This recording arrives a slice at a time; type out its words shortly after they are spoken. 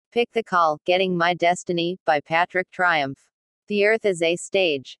Pick the Call, Getting My Destiny, by Patrick Triumph. The Earth is a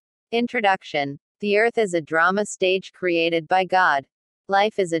Stage. Introduction. The Earth is a drama stage created by God.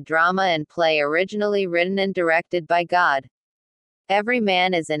 Life is a drama and play originally written and directed by God. Every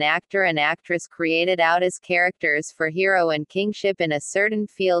man is an actor and actress created out as characters for hero and kingship in a certain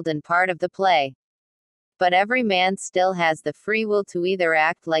field and part of the play. But every man still has the free will to either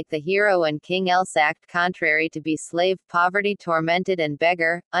act like the hero and king, else act contrary, to be slave, poverty, tormented and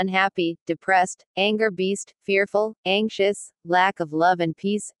beggar, unhappy, depressed, anger, beast, fearful, anxious, lack of love and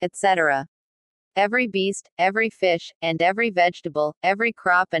peace, etc. Every beast, every fish, and every vegetable, every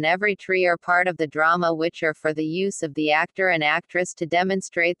crop and every tree are part of the drama, which are for the use of the actor and actress to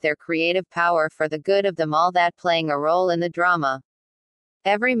demonstrate their creative power for the good of them all that playing a role in the drama.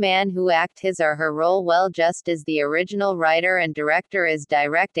 Every man who act his or her role well, just as the original writer and director is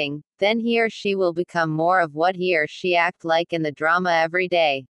directing, then he or she will become more of what he or she act like in the drama every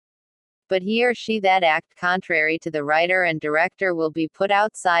day. But he or she that act contrary to the writer and director will be put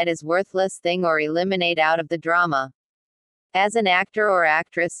outside as worthless thing or eliminate out of the drama. As an actor or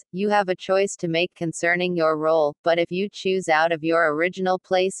actress, you have a choice to make concerning your role, but if you choose out of your original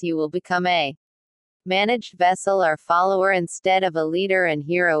place, you will become a managed vessel or follower instead of a leader and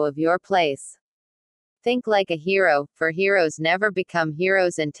hero of your place. Think like a hero, for heroes never become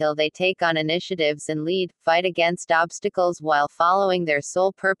heroes until they take on initiatives and lead, fight against obstacles while following their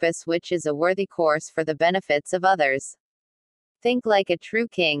sole purpose, which is a worthy course for the benefits of others. Think like a true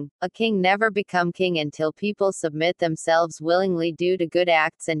king. A king never become king until people submit themselves willingly due to good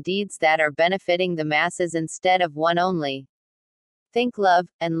acts and deeds that are benefiting the masses instead of one only. Think love,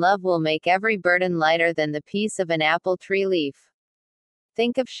 and love will make every burden lighter than the piece of an apple tree leaf.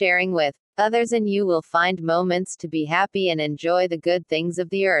 Think of sharing with others and you will find moments to be happy and enjoy the good things of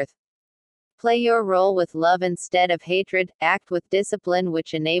the earth. Play your role with love instead of hatred, act with discipline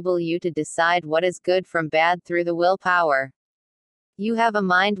which enable you to decide what is good from bad through the willpower. You have a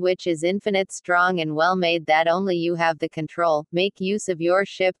mind which is infinite, strong and well made, that only you have the control. Make use of your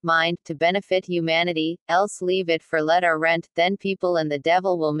ship mind to benefit humanity, else leave it for let or rent, then people and the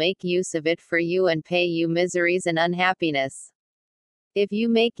devil will make use of it for you and pay you miseries and unhappiness. If you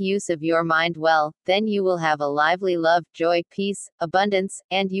make use of your mind well, then you will have a lively love, joy, peace, abundance,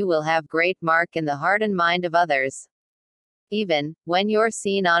 and you will have great mark in the heart and mind of others. Even when your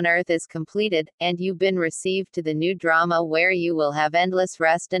scene on earth is completed, and you've been received to the new drama where you will have endless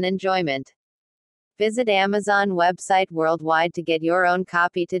rest and enjoyment. Visit Amazon website worldwide to get your own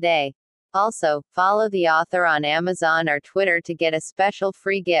copy today. Also, follow the author on Amazon or Twitter to get a special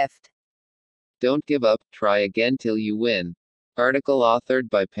free gift. Don't give up, try again till you win. Article authored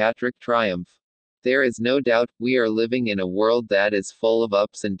by Patrick Triumph. There is no doubt, we are living in a world that is full of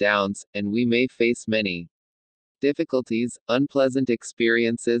ups and downs, and we may face many difficulties, unpleasant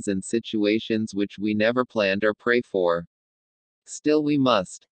experiences and situations which we never planned or pray for. Still we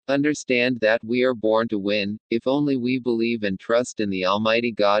must understand that we are born to win, if only we believe and trust in the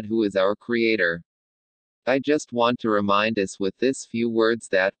Almighty God who is our Creator. I just want to remind us with this few words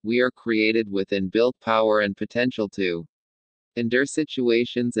that we are created with inbuilt power and potential to endure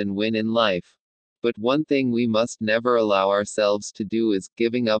situations and win in life. But one thing we must never allow ourselves to do is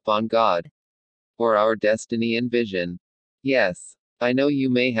giving up on God or our destiny and vision. Yes, I know you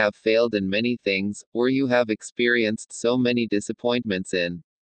may have failed in many things, or you have experienced so many disappointments in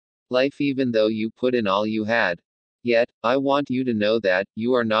life even though you put in all you had. Yet, I want you to know that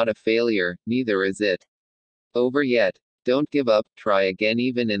you are not a failure, neither is it over yet. Don't give up, try again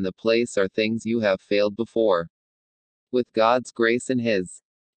even in the place or things you have failed before. With God's grace and His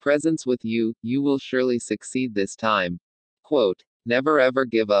presence with you, you will surely succeed this time. Quote, never ever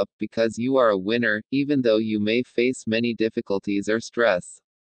give up, because you are a winner, even though you may face many difficulties or stress.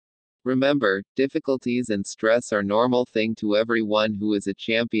 Remember, difficulties and stress are normal thing to everyone who is a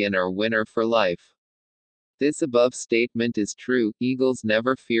champion or winner for life. This above statement is true. Eagles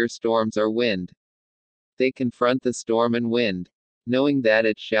never fear storms or wind. They confront the storm and wind, knowing that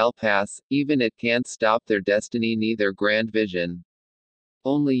it shall pass, even it can't stop their destiny neither grand vision.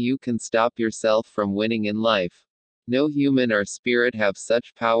 Only you can stop yourself from winning in life. No human or spirit have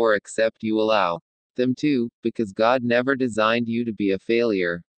such power except you allow them to, because God never designed you to be a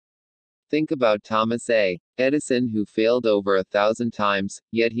failure. Think about Thomas A. Edison, who failed over 1,000 times,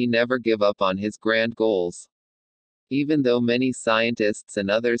 yet he never gave up on his grand goals. Even though many scientists and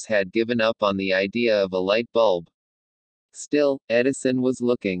others had given up on the idea of a light bulb, still, Edison was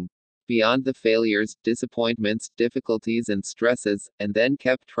looking beyond the failures, disappointments, difficulties and stresses, and then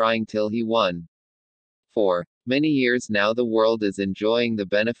kept trying till he won. For many years now the world is enjoying the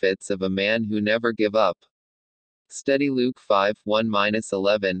benefits of a man who never gave up. Study Luke 5,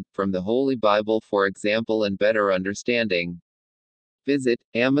 1-11, from the Holy Bible for example and better understanding. Visit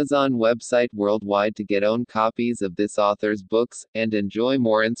Amazon website worldwide to get own copies of this author's books, and enjoy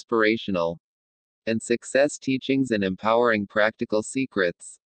more inspirational and success teachings and empowering practical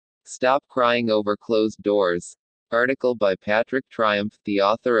secrets. Stop crying over closed doors. Article by Patrick Triumph, the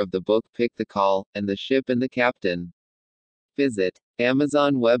author of the book Pick the Call, and the Ship and the Captain. Visit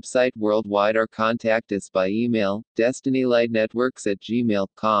Amazon website worldwide or contact us by email,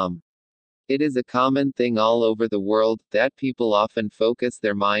 destinylightnetworks@gmail.com. It is a common thing all over the world that people often focus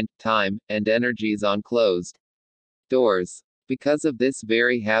their mind, time, and energies on closed doors. Because of this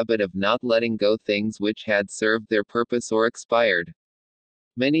very habit of not letting go things which had served their purpose or expired,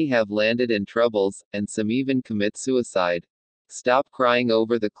 many have landed in troubles, and some even commit suicide. Stop crying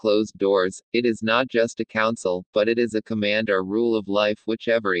over the closed doors. It is not just a counsel, but it is a command or rule of life which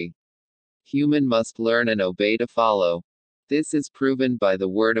every human must learn and obey to follow. This is proven by the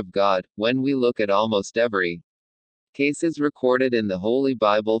Word of God, when we look at almost every cases recorded in the Holy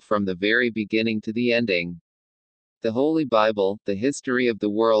Bible from the very beginning to the ending. The Holy Bible, the history of the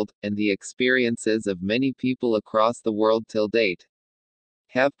world, and the experiences of many people across the world till date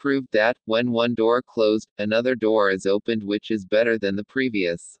have proved that, when one door closed, another door is opened which is better than the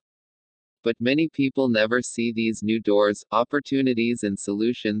previous. But many people never see these new doors, opportunities and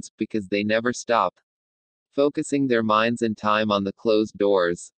solutions, because they never stop focusing their minds and time on the closed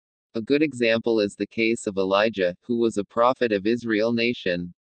doors. A good example is the case of Elijah, who was a prophet of Israel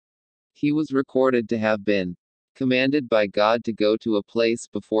nation. He was recorded to have been commanded by God to go to a place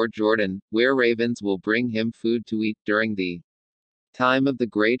before Jordan, where ravens will bring him food to eat during the time of the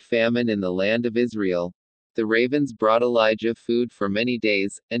great famine in the land of Israel. The ravens brought Elijah food for many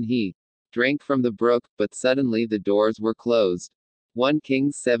days, and he drank from the brook, but suddenly the doors were closed. 1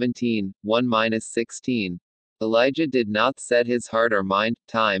 Kings 17, 1-16. Elijah did not set his heart or mind,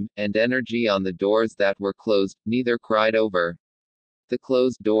 time, and energy on the doors that were closed, neither cried over the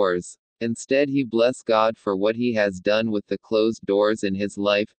closed doors. Instead, he blessed God for what he has done with the closed doors in his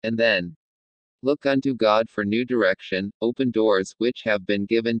life, and then look unto God for new direction, open doors, which have been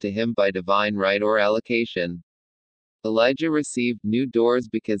given to him by divine right or allocation. Elijah received new doors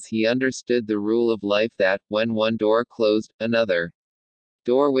because he understood the rule of life that, when one door closed, another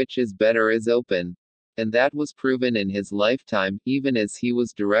door which is better is open. And that was proven in his lifetime, even as he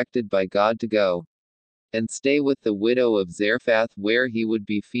was directed by God to go and stay with the widow of Zarephath, where he would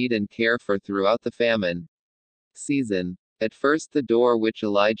be feed and care for throughout the famine season. At first, the door which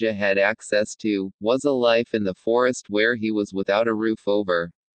Elijah had access to was a life in the forest where he was without a roof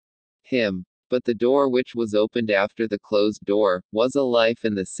over him. But the door which was opened after the closed door was a life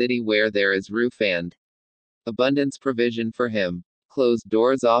in the city where there is roof and abundance provision for him. Closed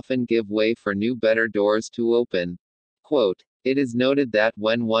doors often give way for new, better doors to open. Quote, it is noted that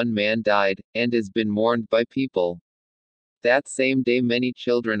when one man died, and has been mourned by people, that same day many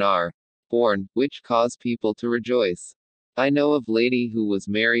children are born, which cause people to rejoice. I know of lady who was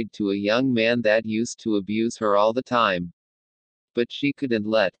married to a young man that used to abuse her all the time. But she couldn't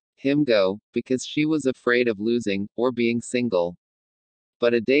let him go, because she was afraid of losing, or being single.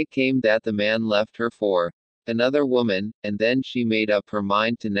 But a day came that the man left her for another woman, and then she made up her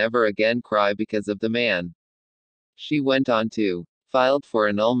mind to never again cry because of the man. She went on to filed for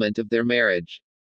annulment of their marriage.